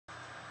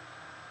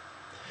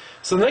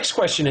So the next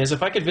question is,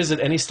 if I could visit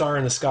any star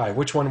in the sky,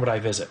 which one would I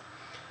visit?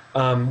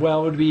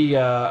 Well, it would be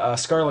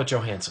Scarlett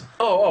Johansson.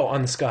 Oh,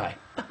 on the sky.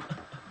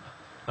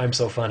 I'm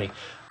so funny.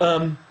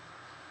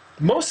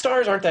 Most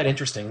stars aren't that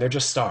interesting. They're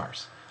just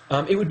stars.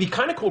 It would be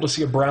kind of cool to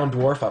see a brown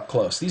dwarf up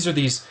close. These are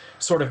these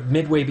sort of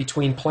midway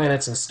between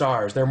planets and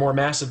stars. They're more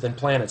massive than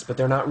planets, but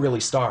they're not really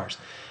stars.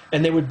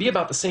 And they would be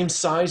about the same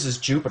size as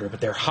Jupiter,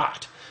 but they're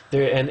hot.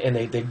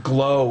 They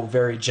glow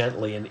very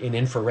gently in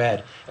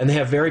infrared, and they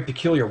have very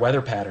peculiar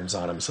weather patterns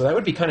on them. So that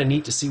would be kind of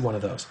neat to see one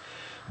of those.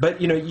 But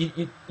you know,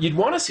 you'd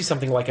want to see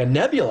something like a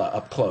nebula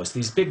up close,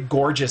 these big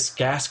gorgeous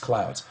gas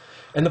clouds.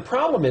 And the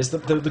problem is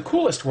the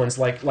coolest ones,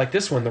 like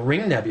this one, the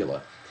Ring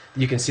Nebula.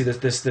 You can see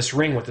this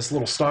ring with this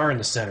little star in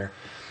the center.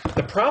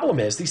 The problem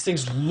is these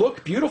things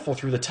look beautiful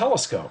through the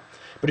telescope,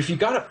 but if you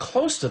got up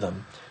close to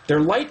them, their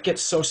light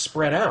gets so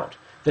spread out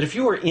that if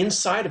you were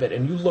inside of it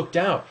and you looked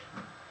out,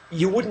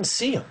 you wouldn't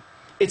see them.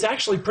 It's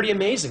actually pretty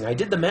amazing. I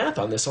did the math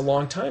on this a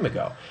long time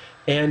ago.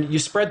 And you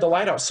spread the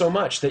light out so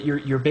much that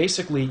you're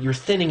basically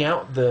thinning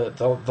out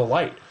the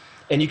light.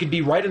 And you could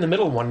be right in the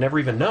middle of one and never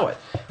even know it.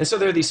 And so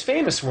there are these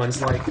famous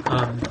ones like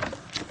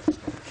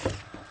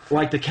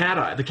the Cat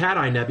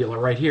Eye Nebula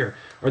right here.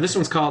 Or this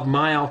one's called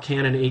Mile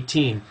Cannon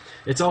 18.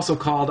 It's also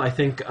called, I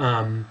think,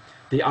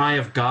 the Eye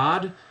of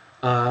God.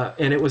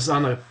 And it was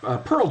on a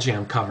Pearl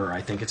Jam cover,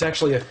 I think. It's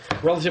actually a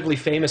relatively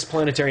famous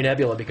planetary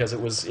nebula because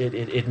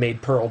it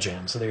made Pearl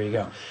Jam. So there you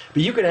go.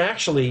 But you can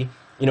actually,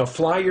 you know,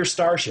 fly your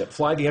starship,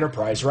 fly the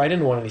Enterprise right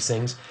into one of these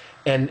things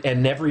and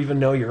never even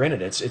know you're in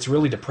it. It's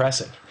really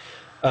depressing.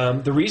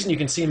 The reason you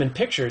can see them in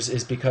pictures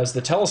is because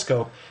the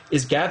telescope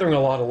is gathering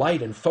a lot of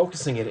light and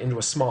focusing it into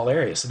a small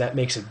area, so that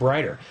makes it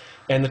brighter.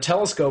 And the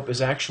telescope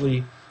is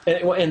actually,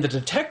 and the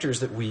detectors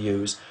that we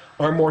use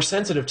are more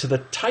sensitive to the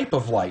type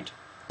of light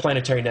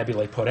planetary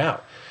nebulae put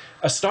out.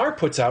 A star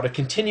puts out a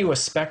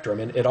continuous spectrum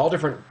in all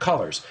different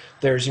colors.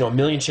 There's, you know, a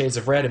million shades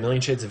of red, a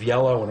million shades of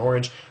yellow and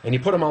orange, and you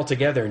put them all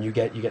together and you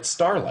get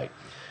starlight.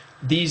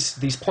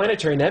 These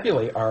planetary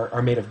nebulae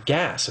are made of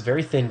gas, a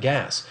very thin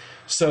gas.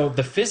 So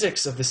the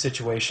physics of the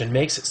situation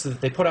makes it so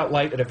that they put out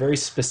light at a very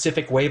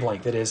specific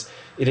wavelength. It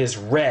is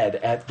red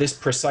at this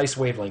precise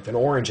wavelength and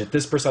orange at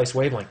this precise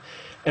wavelength.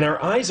 And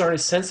our eyes aren't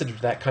as sensitive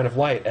to that kind of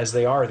light as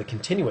they are the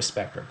continuous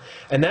spectrum.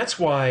 And that's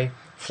why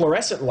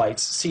fluorescent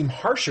lights seem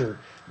harsher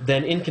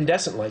than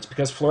incandescent lights,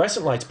 because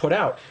fluorescent lights put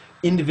out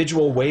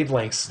individual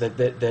wavelengths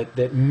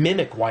that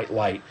mimic white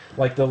light,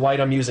 like the light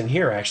I'm using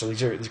here. Actually,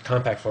 these are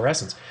compact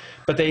fluorescents,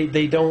 but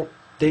they don't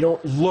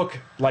look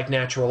like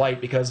natural light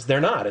because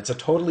they're not. It's a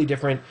totally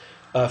different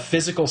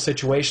physical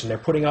situation. They're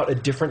putting out a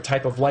different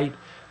type of light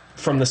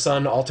from the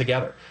sun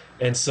altogether,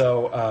 and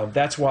so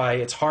that's why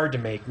it's hard to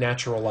make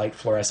natural light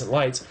fluorescent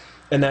lights.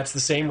 And that's the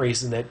same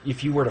reason that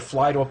if you were to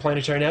fly to a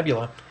planetary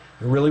nebula,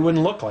 it really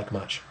wouldn't look like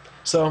much.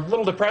 So a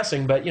little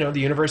depressing, but you know, the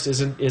universe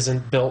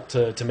isn't built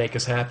to make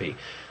us happy.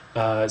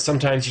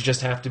 Sometimes you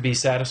just have to be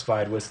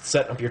satisfied with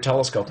setting up your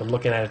telescope and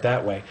looking at it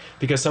that way,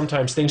 because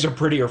sometimes things are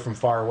prettier from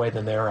far away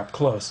than they are up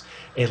close.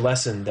 A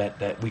lesson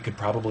that we could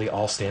probably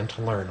all stand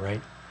to learn,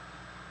 right?